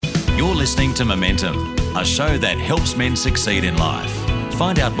You're listening to Momentum, a show that helps men succeed in life.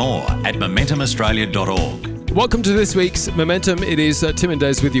 Find out more at momentumaustralia.org. Welcome to this week's Momentum. It is Tim and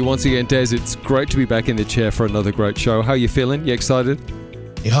Des with you once again. Des, it's great to be back in the chair for another great show. How are you feeling? You excited?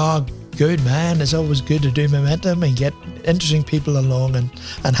 Yeah, good, man. It's always good to do Momentum and get interesting people along and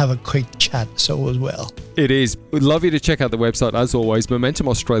have a quick chat so as well. It is. We'd love you to check out the website, as always,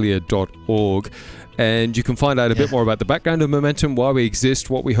 momentumaustralia.org. And you can find out a bit more about the background of Momentum, why we exist,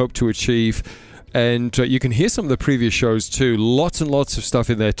 what we hope to achieve. And you can hear some of the previous shows too. Lots and lots of stuff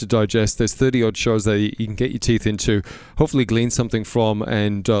in there to digest. There's 30-odd shows that you can get your teeth into, hopefully glean something from,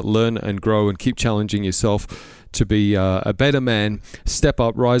 and learn and grow and keep challenging yourself to be a better man, step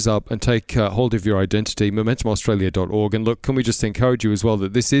up, rise up, and take hold of your identity. MomentumAustralia.org. And look, can we just encourage you as well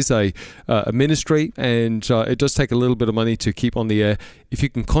that this is a ministry, and it does take a little bit of money to keep on the air. If you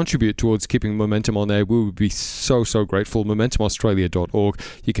can contribute towards keeping Momentum on air, we would be so grateful. MomentumAustralia.org.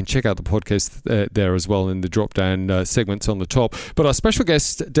 You can check out the podcast there as well in the drop-down segments on the top. But our special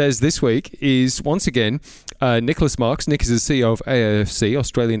guest, Des, this week is once again Nicholas Marks. Nick is the CEO of AIFC,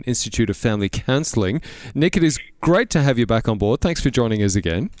 Australian Institute of Family Counselling. Nick, it is great to have you back on board. Thanks for joining us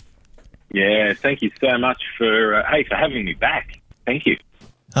again. Yeah, thank you so much for having me back. Thank you.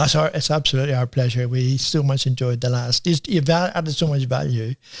 It's absolutely our pleasure. We so much enjoyed the last. You've added so much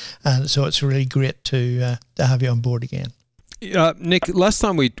value, and so it's really great to have you on board again. Nick, last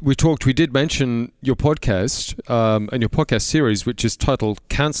time we talked, we did mention your podcast and your podcast series, which is titled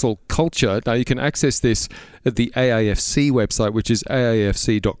Cancel Culture. Now, you can access this at the AIFC website, which is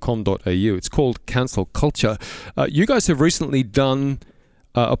aifc.com.au. It's called Cancel Culture. You guys have recently done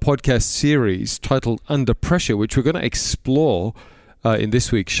a podcast series titled Under Pressure, which we're going to explore in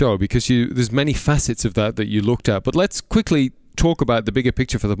this week's show, because there's many facets of that you looked at. But let's quickly talk about the bigger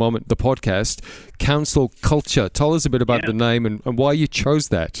picture for the moment, the podcast, Cancel Culture. Tell us a bit about the name and why you chose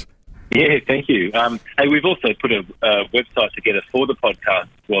that. Yeah, thank you. Hey, we've also put a website together for the podcast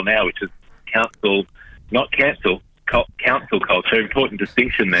as well now, which is Council, not Cancel, Council Culture. Important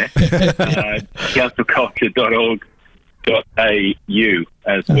distinction there. councilculture.org.au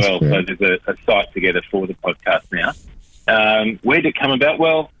as well. Great. So there's a site together for the podcast now. Where did it come about?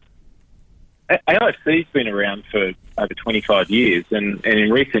 Well, AIFC's been around for over 25 years, and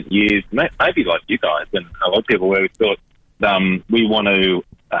in recent years, maybe like you guys and a lot of people, where we thought we want to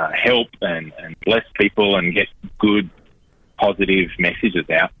help and bless people and get good, positive messages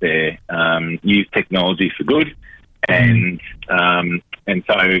out there, use technology for good, and so,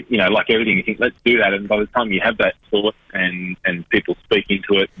 like everything, you think, let's do that, and by the time you have that thought and people speak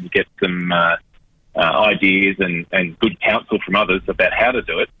into it, you get some ideas and good counsel from others about how to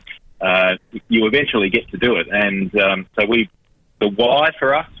do it, you eventually get to do it. And so the why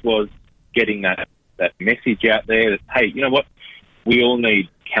for us was getting that message out there that, hey, you know what, we all need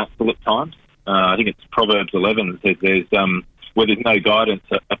counsel at times. I think it's Proverbs 11 that says there's where there's no guidance,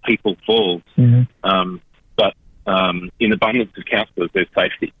 a people falls. Mm-hmm. But in abundance of counsellors, there's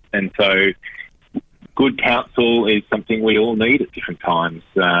safety. And so good counsel is something we all need at different times,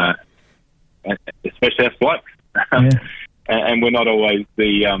 especially us blokes. And we're not always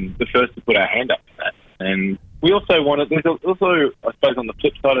the first to put our hand up for that. And we also there's also, I suppose, on the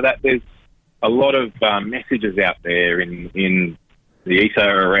flip side of that, there's a lot of messages out there in the ether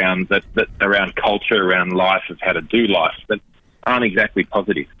around around culture, around life, of how to do life, that aren't exactly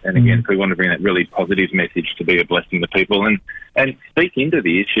positive. And again, we want to bring that really positive message to be a blessing to people and speak into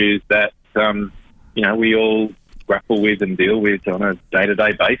the issues that we all grapple with and deal with on a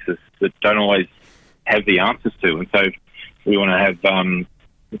day-to-day basis that don't always have the answers to. And so we want to have,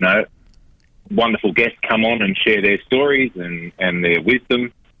 wonderful guests come on and share their stories and their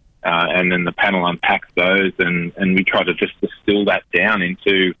wisdom, and then the panel unpacks those, and we try to just distill that down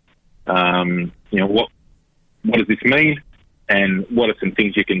into, what does this mean, and what are some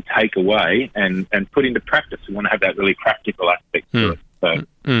things you can take away and put into practice. We want to have that really practical aspect to it. So,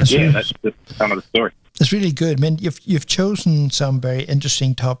 that's just some of the story. It's really good. I mean, you've chosen some very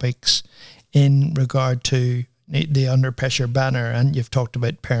interesting topics in regard to the Under Pressure banner, and you've talked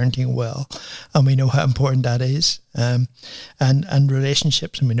about parenting well, and we know how important that is, and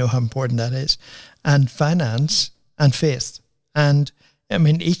relationships, and we know how important that is, and finance and faith. And I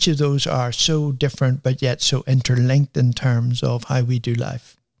mean, each of those are so different, but yet so interlinked in terms of how we do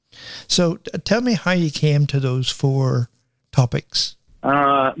life. So tell me how you came to those 4 topics.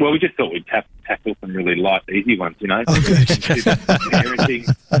 Well, we just thought we'd tackle some really light, easy ones, parenting,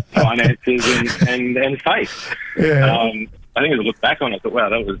 finances, and faith. Yeah. I think as I look back on it, I thought, wow,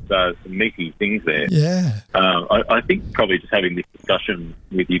 that was some meaty things there. Yeah. I think probably just having this discussion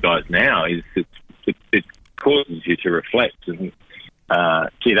with you guys now is it causes you to reflect. And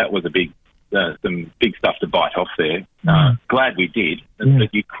that was some big stuff to bite off there. Glad we did.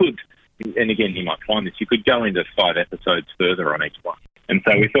 But you could, and again, you might find this, you could go into 5 episodes further on each one. And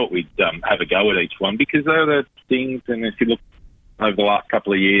so we thought we'd have a go at each one, because they're the things, and if you look over the last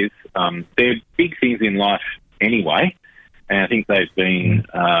couple of years, they're big things in life anyway. And I think they've been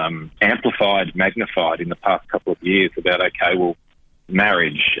amplified, magnified in the past couple of years about, okay, well,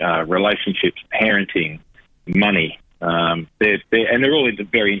 marriage, relationships, parenting, money, they're all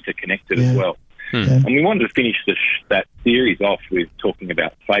very interconnected as well. And we wanted to finish that series off with talking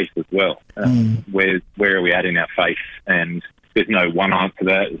about faith as well. Where are we at in our faith? And there's no one answer to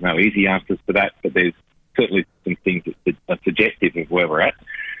that. There's no easy answers to that, but there's certainly some things that are suggestive of where we're at.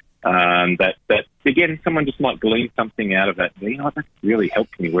 That again, someone just might glean something out of that. That really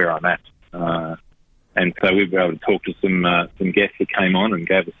helped me where I'm at. And so we were able to talk to some guests who came on and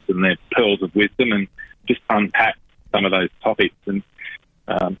gave us some their pearls of wisdom and just unpack some of those topics. And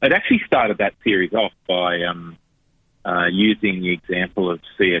it actually started that series off by using the example of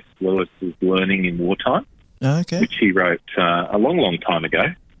C.S. Lewis's Learning in Wartime, which he wrote a long, long time ago,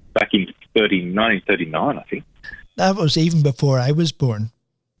 back in 1939, I think. That was even before I was born.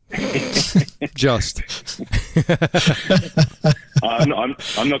 Just.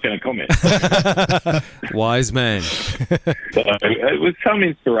 I'm not going to comment. Wise man. So it was some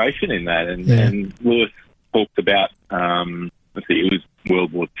inspiration in that, and Lewis talked about, it was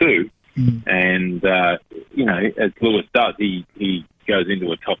World War II, and as Lewis does, he goes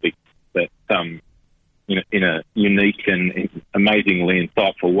into a topic that in a unique and amazingly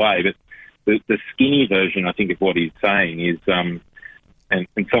insightful way. But the skinny version, I think, of what he's saying is, and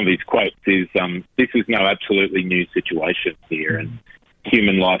some of his quotes is, this is no absolutely new situation here, and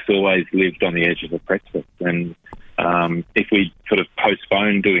human life's always lived on the edge of a precipice. And if we sort of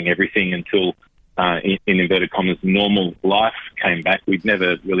postpone doing everything until, in inverted commas, normal life came back, we'd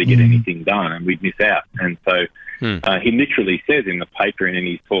never really get anything done, and we'd miss out. And so he literally says in the paper and in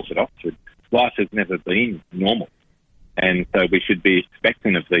his talk at Oxford, life has never been normal. And so we should be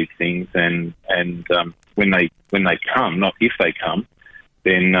expectant of these things, and when they come, not if they come,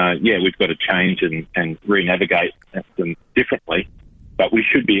 then we've got to change and re-navigate them differently, but we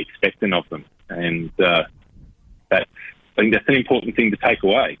should be expectant of them. And I think that's an important thing to take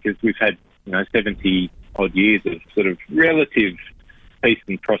away, because we've had 70 odd years of sort of relative peace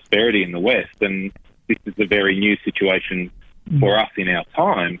and prosperity in the West, and this is a very new situation for us in our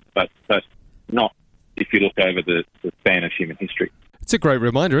time, but not if you look over the span of human history. It's a great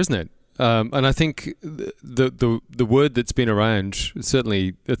reminder, isn't it? And I think the word that's been around,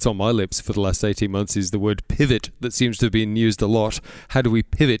 certainly it's on my lips for the last 18 months, is the word pivot, that seems to have been used a lot. How do we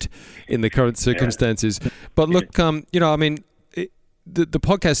pivot in the current circumstances? But look, the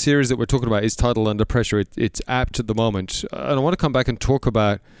podcast series that we're talking about is titled Under Pressure. It's apt at the moment. And I want to come back and talk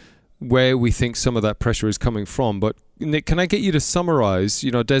about where we think some of that pressure is coming from. But Nick, can I get you to summarize?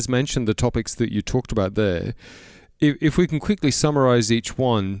 Des mentioned the topics that you talked about there. If we can quickly summarize each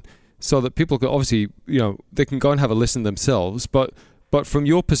one, so that people can obviously, they can go and have a listen themselves. But from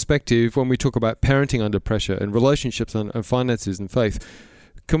your perspective, when we talk about parenting under pressure and relationships and finances and faith,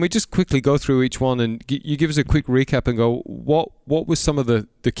 can we just quickly go through each one and you give us a quick recap and go, what were some of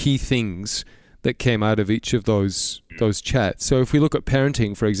the key things that came out of each of those chats? So if we look at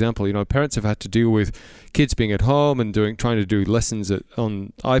parenting, for example, parents have had to deal with kids being at home and trying to do lessons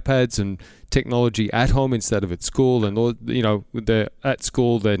on iPads and technology at home instead of at school, and they're at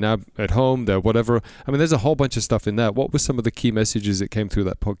school, they're now at home, they're whatever. I mean, there's a whole bunch of stuff in that. What were some of the key messages that came through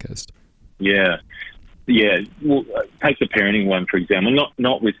that podcast? Yeah. Well, take the parenting one, for example.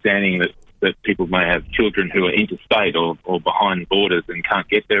 Notwithstanding that people may have children who are interstate or behind borders and can't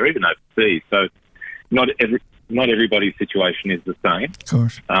get there, even overseas. So not everybody's situation is the same. Of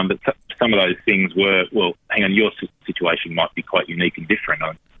course. But some of those things were, well, hang on, your situation might be quite unique and different.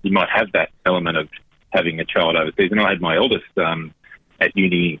 You might have that element of having a child overseas. And I had my eldest at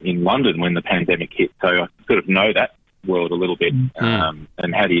uni in London when the pandemic hit, so I sort of know that world a little bit,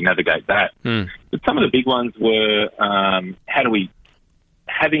 and how do you navigate that. But some of the big ones were having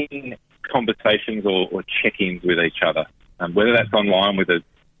conversations or check-ins with each other, whether that's online with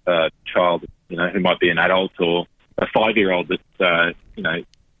a child, who might be an adult, or a 5-year-old that's,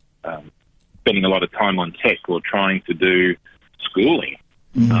 spending a lot of time on tech or trying to do schooling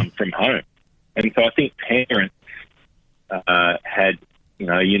from home. And so I think parents had,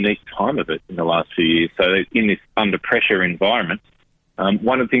 a unique time of it in the last few years. So in this under pressure environment,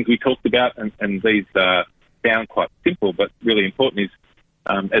 one of the things we talked about, and these sound quite simple but really important, is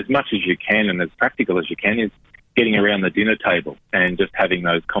as much as you can and as practical as you can, is getting around the dinner table and just having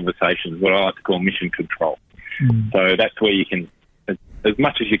those conversations, what I like to call mission control. So that's where you can as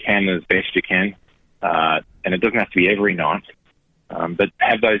much as you can, as best you can, and it doesn't have to be every night, but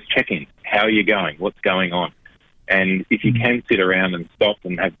have those check-ins. How are you going? What's going on? And if you can sit around and stop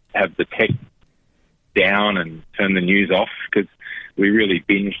and have the tech down and turn the news off, because we really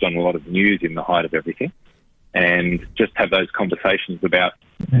binged on a lot of news in the height of everything, and just have those conversations about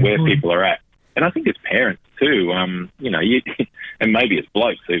where people are at. And I think as parents too, you and maybe as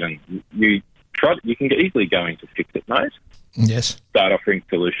blokes even, you can easily go into fix-it mode. Yes. Start offering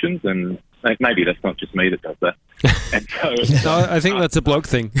solutions, and maybe that's not just me that does that. And so, no, I think that's a bloke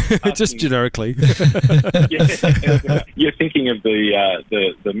thing, just generically. Yeah, you're thinking of the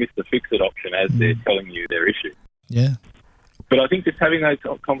Mr. Fix-It option as they're telling you their issue. Yeah. But I think just having those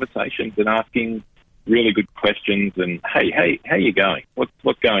conversations and asking really good questions, and hey, how are you going?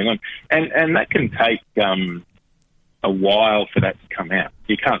 What's going on? And that can take a while for that to come out.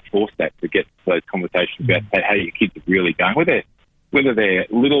 You can't force that to get those conversations about how your kids are really going, whether they're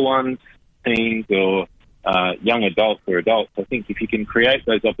little ones, teens, or young adults or adults. I think if you can create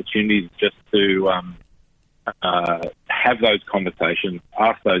those opportunities just to have those conversations,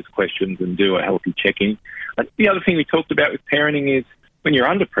 ask those questions, and do a healthy check-in. I think the other thing we talked about with parenting is when you're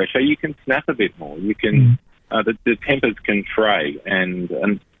under pressure, you can snap a bit more. You can the tempers can fray, and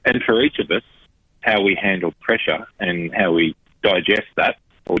for each of us, how we handle pressure and how we digest that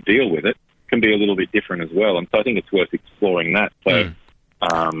or deal with it can be a little bit different as well. And so I think it's worth exploring that. So,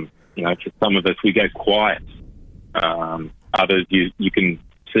 for some of us, we go quiet. Others, you can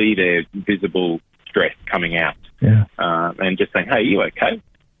see their visible stress coming out, and just saying, "Hey, are you okay?"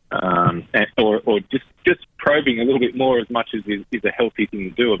 Or just probing a little bit more, as much as is a healthy thing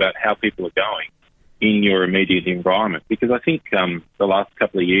to do, about how people are going in your immediate environment. Because I think the last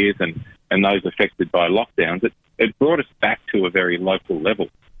couple of years and those affected by lockdowns, it brought us back to a very local level.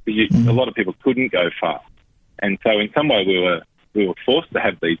 A lot of people couldn't go far, and so in some way we were forced to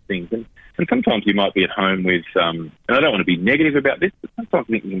have these things. And sometimes you might be at home with, and I don't want to be negative about this, but sometimes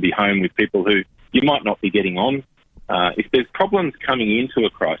I think you can be home with people who you might not be getting on. If there's problems coming into a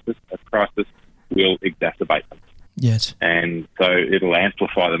crisis will exacerbate them. Yes. And so it'll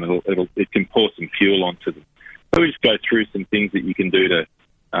amplify them. It can pour some fuel onto them. So we just go through some things that you can do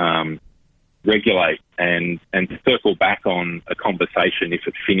to regulate and circle back on a conversation if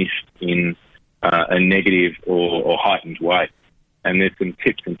it finished in a negative or heightened way. And there's some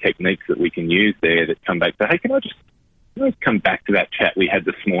tips and techniques that we can use there that come back to, hey, can I just come back to that chat we had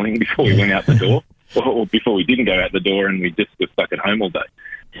this morning before we went out the door, or before we didn't go out the door and we just were stuck at home all day.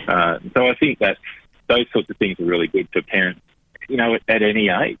 So I think that those sorts of things are really good for parents, at any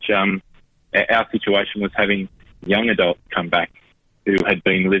age. Our situation was having young adults come back who had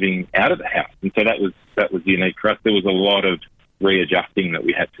been living out of the house, and so that was unique for us. There was a lot of readjusting that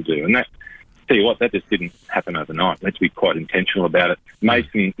we had to do, and that, tell you what, that just didn't happen overnight. We had to be quite intentional about it. Made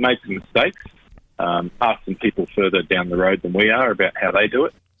some mistakes. Asked some people further down the road than we are about how they do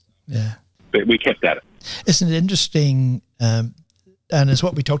it. Yeah, but we kept at it. Isn't it interesting? And it's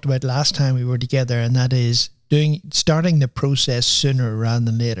what we talked about last time we were together, and that is starting the process sooner rather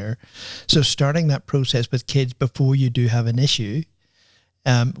than later. So starting that process with kids before you do have an issue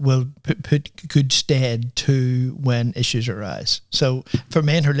will put good stead to when issues arise. So for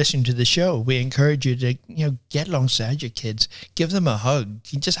men who are listening to the show, we encourage you to get alongside your kids, give them a hug,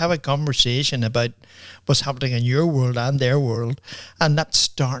 you just have a conversation about what's happening in your world and their world, and that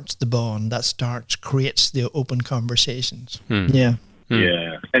starts the bond. That creates the open conversations. Yeah.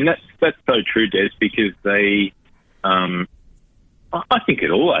 Yeah, and that's so true, Des, because they, I think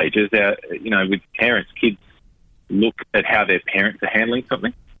at all ages, with parents, kids look at how their parents are handling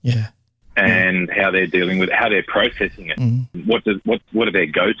something, and how they're dealing with it, how they're processing it. What are their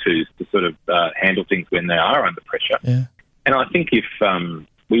go-tos to sort of handle things when they are under pressure? Yeah. And I think if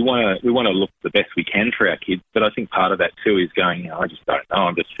we want to look the best we can for our kids, but I think part of that too is going, I just don't know,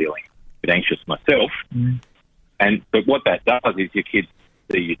 I'm just feeling a bit anxious myself. But what that does is your kids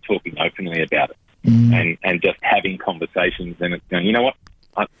see you talking openly about it, and just having conversations, and it's going, you know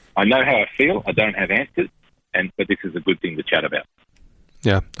what, I know how I feel, I don't have answers, but this is a good thing to chat about.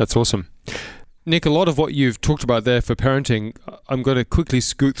 Yeah, that's awesome. Nick, a lot of what you've talked about there for parenting, I'm going to quickly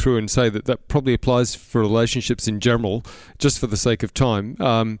scoot through and say that probably applies for relationships in general, just for the sake of time.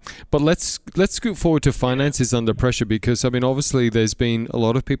 But let's scoot forward to finances under pressure, because, obviously there's been a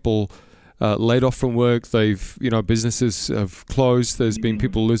lot of people laid off from work. They've, businesses have closed. There's been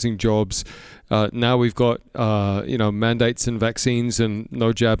people losing jobs. Now we've got, mandates and vaccines and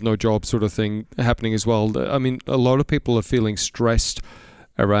no jab, no job sort of thing happening as well. A lot of people are feeling stressed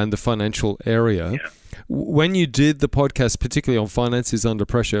around the financial area. Yeah. When you did the podcast, particularly on finances under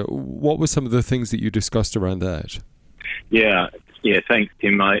pressure, what were some of the things that you discussed around that? Yeah, Yeah, thanks,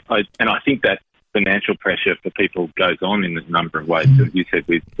 Tim. I think that financial pressure for people goes on in a number of ways. As you said,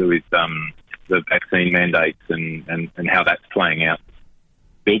 with the vaccine mandates and how that's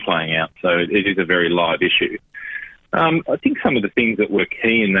still playing out. So it is a very live issue. I think some of the things that were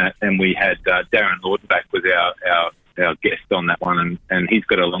key in that, and we had Darren Laudenbach was our guest on that one, and he's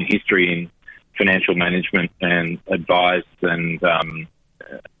got a long history in financial management and advice and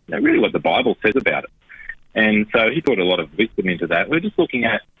really what the Bible says about it. And so he brought a lot of wisdom into that. We're just looking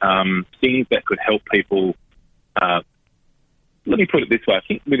at things that could help people. Let me put it this way. I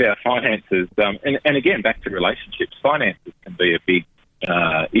think with our finances, and again, back to relationships, finances can be a big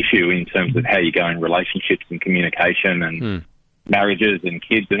issue in terms of how you go in relationships and communication and marriages and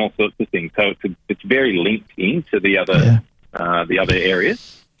kids and all sorts of things. So it's very linked into the other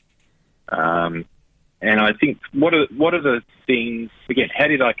areas. And I think what are the things, again, how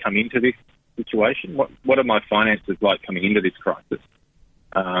did I come into this situation? What are my finances like coming into this crisis?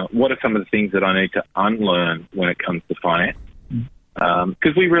 What are some of the things that I need to unlearn when it comes to finance?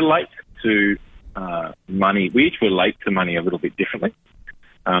 Because we relate to money. We each relate to money a little bit differently.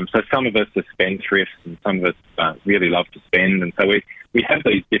 So some of us are spendthrifts and some of us really love to spend. And so we have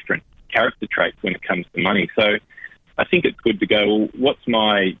these different character traits when it comes to money. So I think it's good to go, well, what's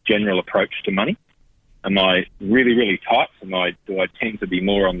my general approach to money? Am I really, really tight? Do I tend to be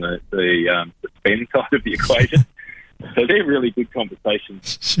more on the spend side of the equation? So they're really good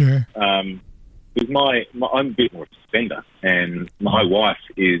conversations. Sure. Because I'm a bit more of a spender, and my wife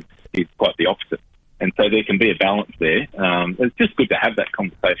is quite the opposite. And so there can be a balance there. It's just good to have that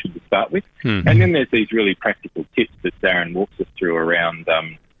conversation to start with. Mm-hmm. And then there's these really practical tips that Darren walks us through around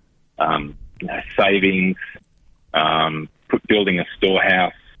savings, building a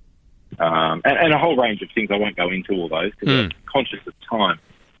storehouse, and a whole range of things. I won't go into all those because I'm conscious of time.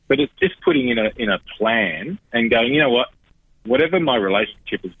 But it's just putting in a plan and going, you know what, whatever my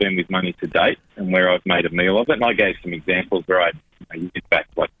relationship has been with money to date and where I've made a meal of it, and I gave some examples where I used back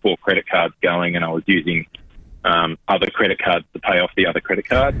like 4 credit cards going and I was using other credit cards to pay off the other credit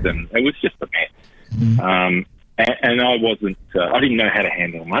cards, and it was just a mess. And I wasn't, I didn't know how to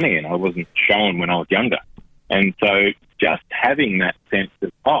handle money, and I wasn't shown when I was younger. And so just having that sense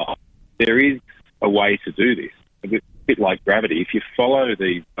of, there is a way to do this, a bit like gravity. If you follow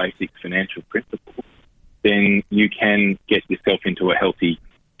these basic financial principles, then you can get yourself into a healthy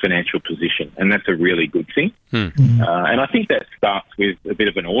financial position, and that's a really good thing. And I think that starts with a bit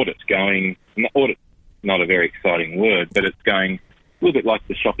of an audit going. Audit, not a very exciting word, but it's going a little bit like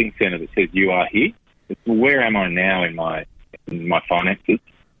the shopping centre that says you are here. It's, where am I now in my finances?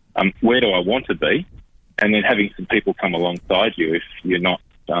 Where do I want to be? And then having some people come alongside you if you're not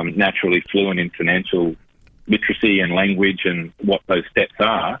naturally fluent in financial literacy and language and what those steps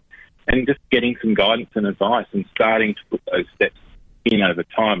are, and just getting some guidance and advice and starting to put those steps in over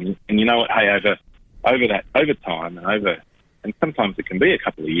time. And you know what, hey, over time and sometimes it can be a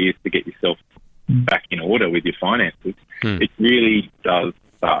couple of years to get yourself back in order with your finances. It really does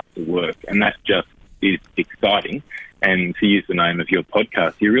start to work, and that just is exciting. And to use the name of your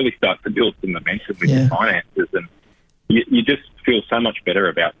podcast, you really start to build some momentum with your finances, and you just feel so much better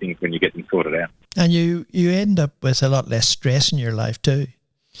about things when you get them sorted out. And you end up with a lot less stress in your life too,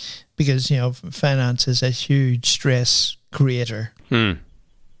 because, you know, finance is a huge stress creator. Yeah.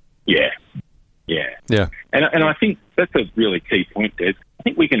 And I think that's a really key point, Des. I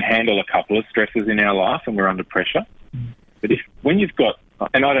think we can handle a couple of stresses in our life and we're under pressure. But when you've got,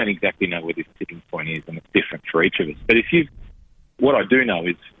 and I don't exactly know where this tipping point is, and it's different for each of us, but what I do know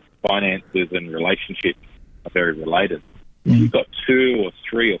is finances and relationships are very related. If you've got 2 or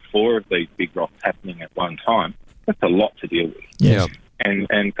 3 or 4 of these big rocks happening at one time, that's a lot to deal with. Yeah. And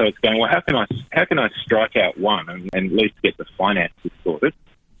so it's going, well, how can I strike out one and at least get the finances sorted?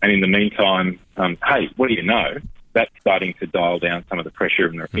 And in the meantime, hey, what do you know? That's starting to dial down some of the pressure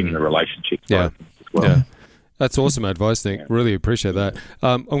in the relationship side of things as well. Yeah. That's awesome advice, Nick. Really appreciate that.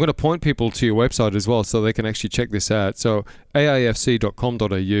 I'm going to point people to your website as well so they can actually check this out. So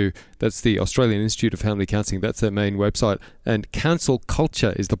aifc.com.au, that's the Australian Institute of Family Counselling. That's their main website. And Cancel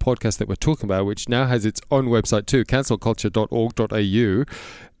Culture is the podcast that we're talking about, which now has its own website too, cancelculture.org.au.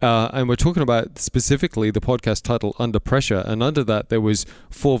 And we're talking about specifically the podcast title Under Pressure. And under that, there was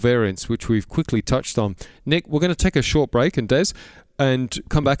 4 variants, which we've quickly touched on. Nick, we're going to take a short break, and Des, and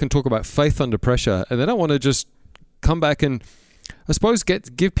come back and talk about faith under pressure. And then I want to just come back and, I suppose,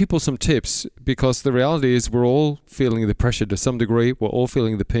 give people some tips, because the reality is we're all feeling the pressure to some degree. We're all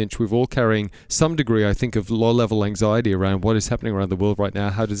feeling the pinch. We're all carrying some degree, I think, of low-level anxiety around what is happening around the world right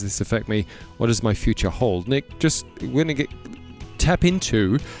now. How does this affect me? What does my future hold? Nick, we're going to tap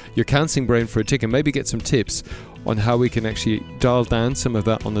into your counselling brain for a tick and maybe get some tips on how we can actually dial down some of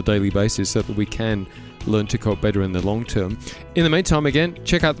that on a daily basis so that we can learn to cope better in the long term. In the meantime, again,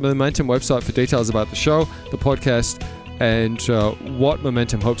 check out the Momentum website for details about the show, the podcast, and what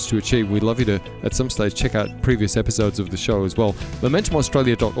Momentum hopes to achieve. We'd love you to, at some stage, check out previous episodes of the show as well.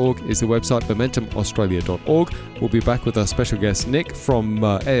 MomentumAustralia.org is the website, MomentumAustralia.org. We'll be back with our special guest, Nick, from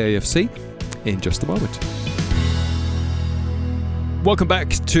AAFC, in just a moment. Welcome back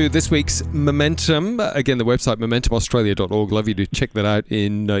to this week's Momentum. Again, the website, MomentumAustralia.org. Love you to check that out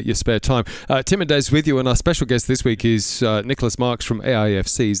in your spare time. Tim and Des with you, and our special guest this week is Nicholas Marks from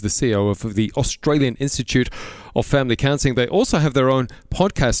AIFC. He's the CEO of the Australian Institute of Family Counselling. They also have their own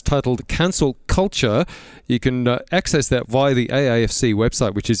podcast titled Cancel Culture. You can access that via the AIFC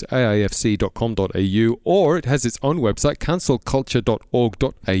website, which is aifc.com.au, or it has its own website,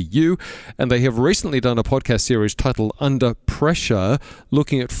 cancelculture.org.au. And they have recently done a podcast series titled Under Pressure,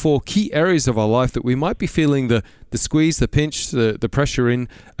 looking at 4 key areas of our life that we might be feeling the squeeze, the pinch, the pressure in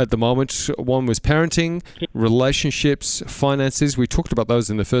at the moment. One was parenting, relationships, finances. We talked about those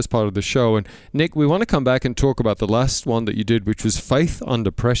in the first part of the show. And Nick, we want to come back and talk about the last one that you did, which was faith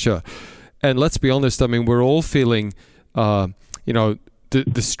under pressure. And let's be honest, I mean, we're all feeling, the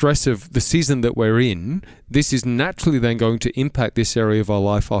stress of the season that we're in. This is naturally then going to impact this area of our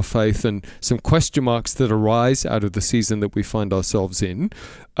life, our faith, and some question marks that arise out of the season that we find ourselves in.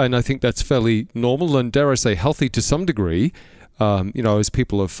 And I think that's fairly normal and, dare I say, healthy to some degree, as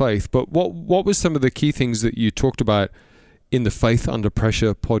people of faith. But what were some of the key things that you talked about in the Faith Under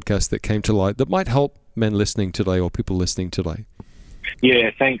Pressure podcast that came to light that might help men listening today or people listening today? Yeah,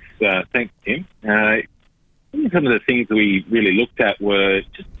 thanks, Tim. Some of the things we really looked at were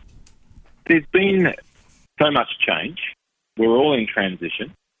just, there's been so much change. We're all in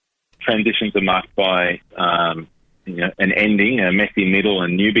transition. Transitions are marked by an ending, a messy middle,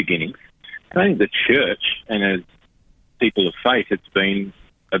 and new beginnings. I think the church, and as people of faith, it's been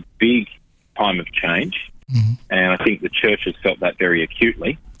a big time of change, and I think the church has felt that very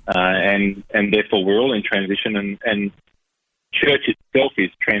acutely, and therefore we're all in transition, and church itself is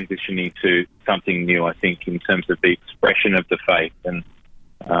transitioning to something new, I think, in terms of the expression of the faith. And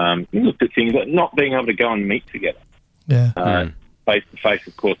we looked at things like not being able to go and meet together. Yeah. Face-to-face,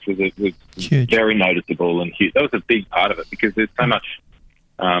 of course, was very noticeable and huge. That was a big part of it because there's so much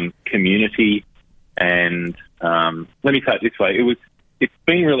community and let me say it this way. It's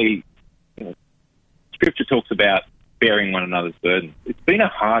been really, Scripture talks about bearing one another's burdens. It's been a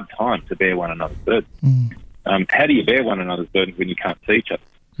hard time to bear one another's burdens. How do you bear one another's burdens when you can't see each other?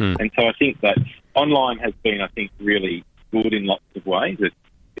 And so I think that online has been, I think, really good in lots of ways. It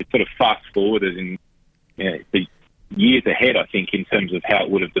sort of fast-forwarded in the years ahead, I think, in terms of how it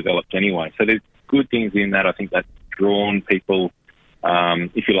would have developed anyway. So there's good things in that. I think that's drawn people,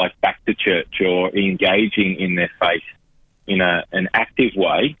 if you like, back to church or engaging in their faith in an active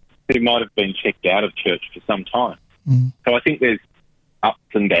way who might have been checked out of church for some time. So I think there's ups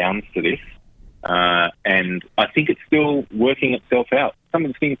and downs to this. And I think it's still working itself out. Some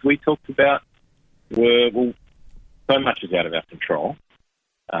of the things we talked about were, so much is out of our control.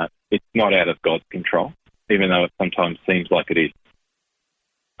 It's not out of God's control, even though it sometimes seems like it is.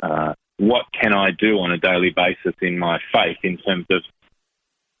 What can I do on a daily basis in my faith in terms of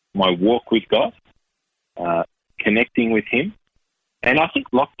my walk with God, connecting with Him? And I think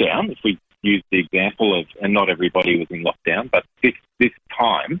lockdown, if we use the example of, and not everybody was in lockdown, but this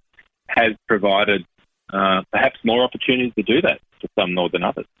time has provided perhaps more opportunities to do that for some more than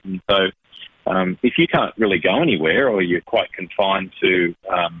others. And so if you can't really go anywhere or you're quite confined to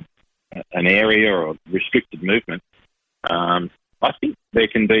an area or restricted movement, I think there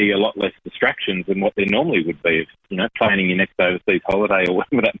can be a lot less distractions than what there normally would be if, planning your next overseas holiday or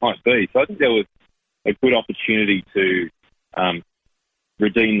whatever that might be. So I think there was a good opportunity to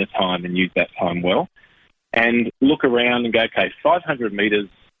redeem the time and use that time well and look around and go, okay, 500 metres,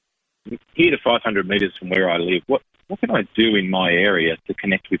 here to 500 metres from where I live, what can I do in my area to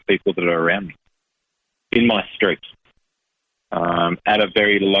connect with people that are around me, in my street, at a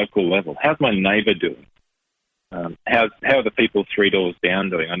very local level? How's my neighbour doing? How are the people 3 doors down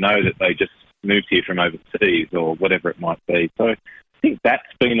doing? I know that they just moved here from overseas or whatever it might be. So I think that's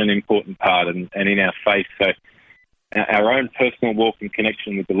been an important part and in our faith. So our own personal walk and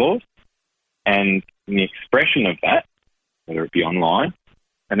connection with the Lord and the expression of that, whether it be online,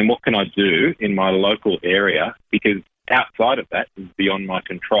 and then what can I do in my local area? Because outside of that is beyond my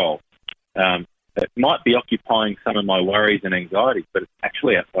control. It might be occupying some of my worries and anxieties, but it's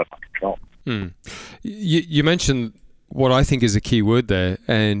actually outside my control. You mentioned what I think is a key word there,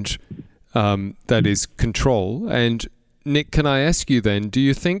 and that is control. And Nick, can I ask you then, do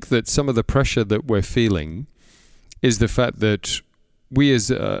you think that some of the pressure that we're feeling is the fact that we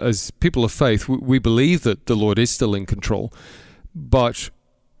as people of faith, we believe that the Lord is still in control, but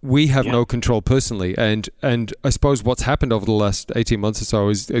we have no control personally. And I suppose what's happened over the last 18 months or so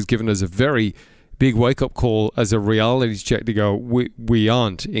has given us a very big wake-up call as a reality check to go, we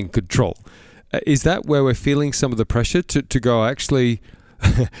aren't in control. Is that where we're feeling some of the pressure to go, actually,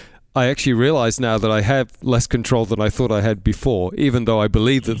 I actually realize now that I have less control than I thought I had before, even though I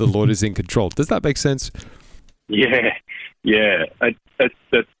believe that the Lord is in control. Does that make sense? Yeah.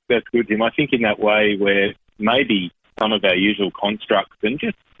 That's good, Tim. I think in that way where maybe some of our usual constructs and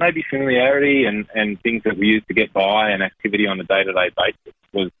just maybe familiarity and things that we used to get by and activity on a day-to-day basis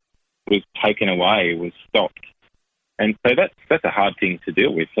was taken away, was stopped. And so that's a hard thing to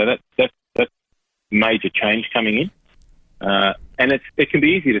deal with. So that's major change coming in. And it can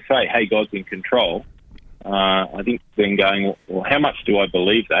be easy to say, hey, God's in control. I think then going, well, how much do I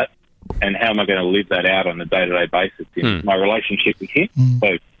believe that? And how am I going to live that out on a day-to-day basis in my relationship with Him,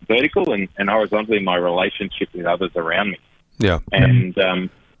 both vertical and horizontally in my relationship with others around me? Yeah. And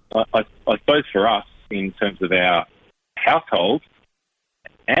I suppose for us, in terms of our household,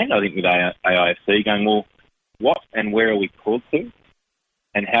 and I think with AIFC, going, well, what and where are we called to?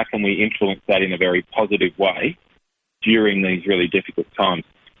 And how can we influence that in a very positive way during these really difficult times?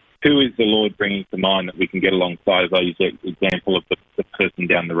 Who is the Lord bringing to mind that we can get alongside, as I use the example of the person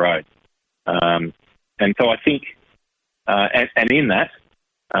down the road? And so I think, and in that,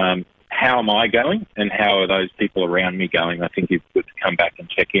 how am I going and how are those people around me going, I think is good to come back and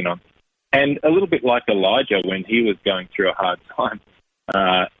check in on. And a little bit like Elijah when he was going through a hard time,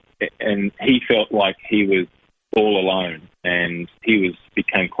 and he felt like he was all alone and he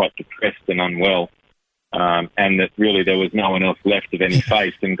became quite depressed and unwell. And that really there was no one else left of any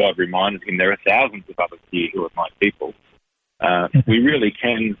faith, and God reminded him there are thousands of others here who are my people. We really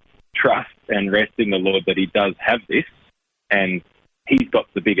can trust and rest in the Lord that He does have this, and He's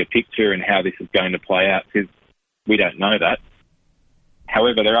got the bigger picture and how this is going to play out, because we don't know that.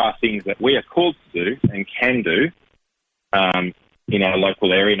 However, there are things that we are called to do and can do in our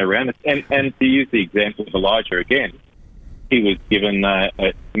local area and around us. And to use the example of Elijah again, he was given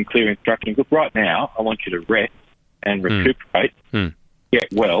some clear instructions. Look, right now, I want you to rest and recuperate,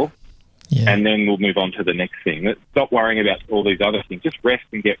 get well, and then we'll move on to the next thing. Stop worrying about all these other things. Just rest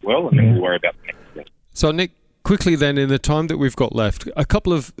and get well, and then we'll worry about the next thing. So, Nick, quickly then, in the time that we've got left, a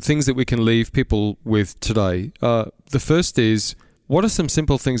couple of things that we can leave people with today. The first is, what are some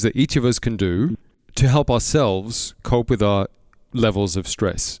simple things that each of us can do to help ourselves cope with our levels of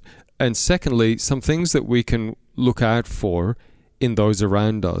stress? And secondly, some things that we can look out for in those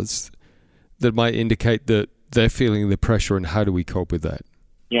around us that might indicate that they're feeling the pressure, and how do we cope with that?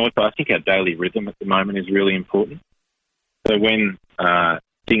 You know, I think our daily rhythm at the moment is really important. So when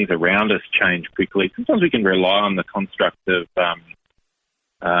things around us change quickly, sometimes we can rely on the construct of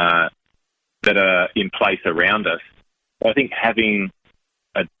that are in place around us. I think having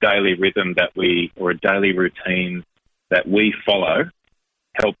a daily rhythm or a daily routine that we follow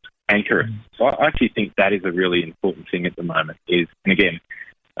helps anchor us. So I actually think that is a really important thing at the moment is, and again,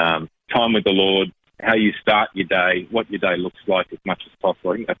 time with the Lord, how you start your day, what your day looks like as much as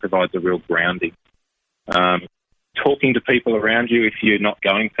possible. I think that provides a real grounding. Talking to people around you if you're not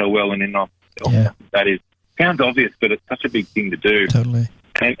going so well and in hospital. That sounds obvious, but it's such a big thing to do. Totally.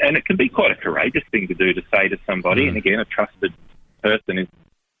 And it can be quite a courageous thing to do, to say to somebody, and again, a trusted person is,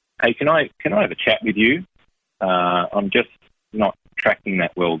 hey, can I have a chat with you? I'm just not tracking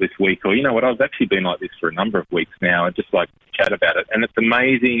that well this week, or you know what, I've actually been like this for a number of weeks now. I'd just like to chat about it. And it's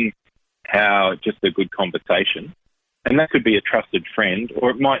amazing how just a good conversation, and that could be a trusted friend, or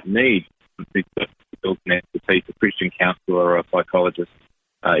it might need an expertise, a Christian counsellor or a psychologist,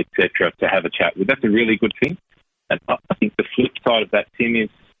 etc., to have a chat with. That's a really good thing. And I think the flip side of that, Tim, is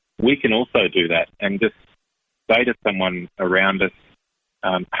we can also do that and just say to someone around us,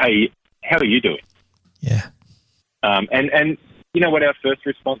 hey, how are you doing? Yeah. And you know what our first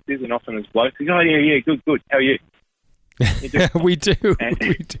response is, and often as blokes, is, oh, yeah, good, how are you? We do. We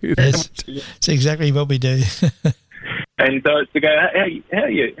do that. It's exactly what we do. And so it's to go, how are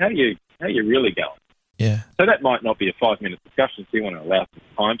you really going? Yeah. So that might not be a 5-minute discussion, so you want to allow some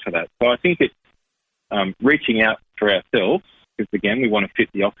time for that. So I think it's reaching out for ourselves, because again, we want to fit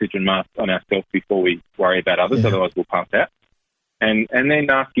the oxygen mask on ourselves before we worry about others, otherwise we'll pass out. And then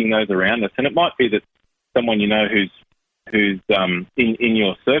asking those around us, and it might be that someone you know who's in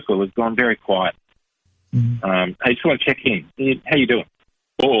your circle has gone very quiet. Hey, just want to check in. How you doing?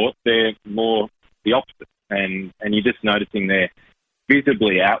 Or they're more the opposite, and you're just noticing their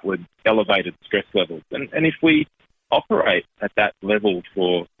visibly outward elevated stress levels. And if we operate at that level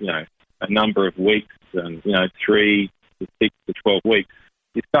for a number of weeks 3 to 6 to 12 weeks,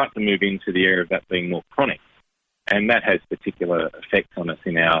 you start to move into the area of that being more chronic. And that has particular effects on us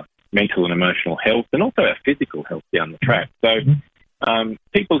in our mental and emotional health and also our physical health down the track. So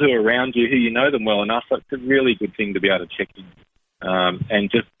people who are around you, who you know them well enough, it's a really good thing to be able to check in and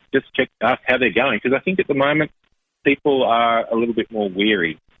just ask how they're going. Because I think at the moment people are a little bit more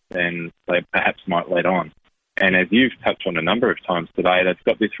weary than they perhaps might let on. And as you've touched on a number of times today, they've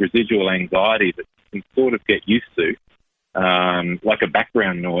got this residual anxiety that you can sort of get used to, like a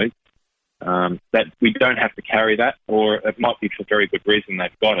background noise, that we don't have to carry that, or it might be for very good reason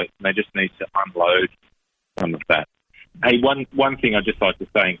they've got it, and they just need to unload some of that. Hey, one thing I'd just like to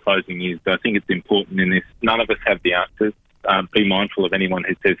say in closing is I think it's important in this, none of us have the answers. Be mindful of anyone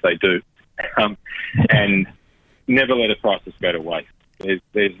who says they do. And never let a crisis go to waste.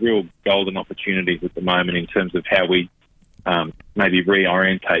 There's real golden opportunities at the moment in terms of how we maybe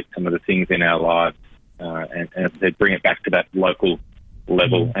reorientate some of the things in our lives and bring it back to that local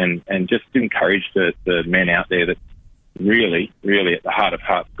level and just encourage the men out there that really, really at the heart of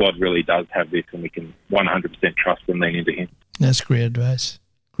hearts, God really does have this and we can 100% trust and lean into Him. That's great advice.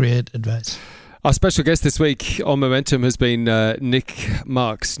 Great advice. Our special guest this week on Momentum has been Nicholas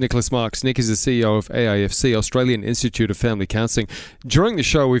Marks. Nick is the CEO of AIFC, Australian Institute of Family Counselling. During the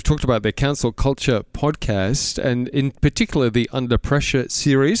show, we've talked about their Cancel Culture podcast and in particular the Under Pressure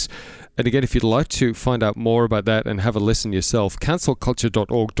series. And again, if you'd like to find out more about that and have a listen yourself,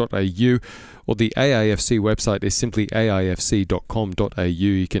 cancelculture.org.au or the AIFC website is simply aifc.com.au.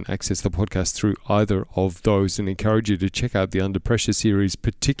 You can access the podcast through either of those and encourage you to check out the Under Pressure series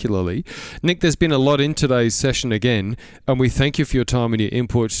particularly. Nick, there's been a lot in today's session again, and we thank you for your time and your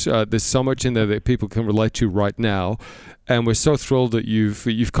input. There's so much in there that people can relate to right now. And we're so thrilled that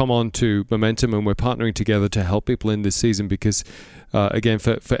you've come on to Momentum and we're partnering together to help people in this season because, again,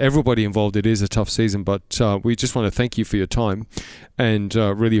 for everybody involved, it is a tough season. But we just want to thank you for your time and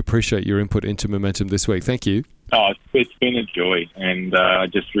really appreciate your input into Momentum this week. Thank you. Oh, it's been a joy, and I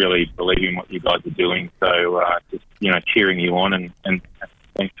just really believe in what you guys are doing. So just, cheering you on and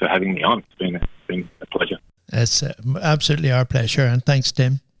thanks for having me on. It's been a pleasure. It's absolutely our pleasure, and thanks,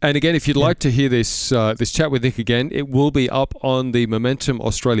 Tim. And again, if you'd like to hear this chat with Nick again, it will be up on the Momentum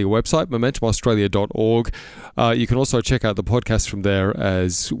Australia website, momentumaustralia.org. You can also check out the podcast from there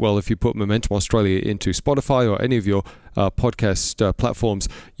as well. If you put Momentum Australia into Spotify or any of your podcast platforms,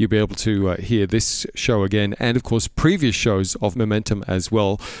 you'll be able to hear this show again and, of course, previous shows of Momentum as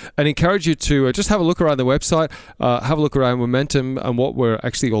well. And encourage you to just have a look around the website, have a look around Momentum and what we're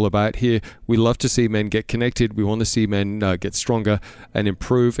actually all about here. We love to see men get connected. We want to see men get stronger and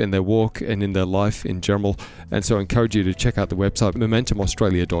improve in their walk and in their life in general. And so I encourage you to check out the website,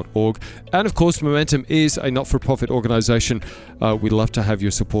 momentumaustralia.org. And, of course, Momentum is a not-for-profit organisation. We'd love to have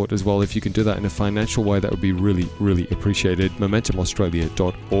your support as well. If you can do that in a financial way, that would be really, really appreciated.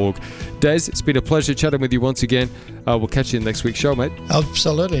 momentumaustralia.org. Des, it's been a pleasure chatting with you once again. We'll catch you in next week's show, mate.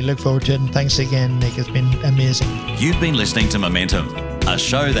 Absolutely. Look forward to it. And thanks again, Nick. It's been amazing. You've been listening to Momentum, a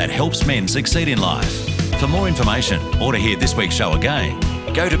show that helps men succeed in life. For more information or to hear this week's show again,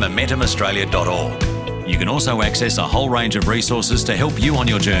 go to momentumaustralia.org. You can also access a whole range of resources to help you on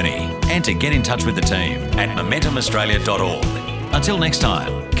your journey and to get in touch with the team at momentumaustralia.org. Until next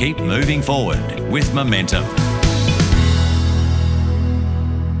time, keep moving forward with Momentum.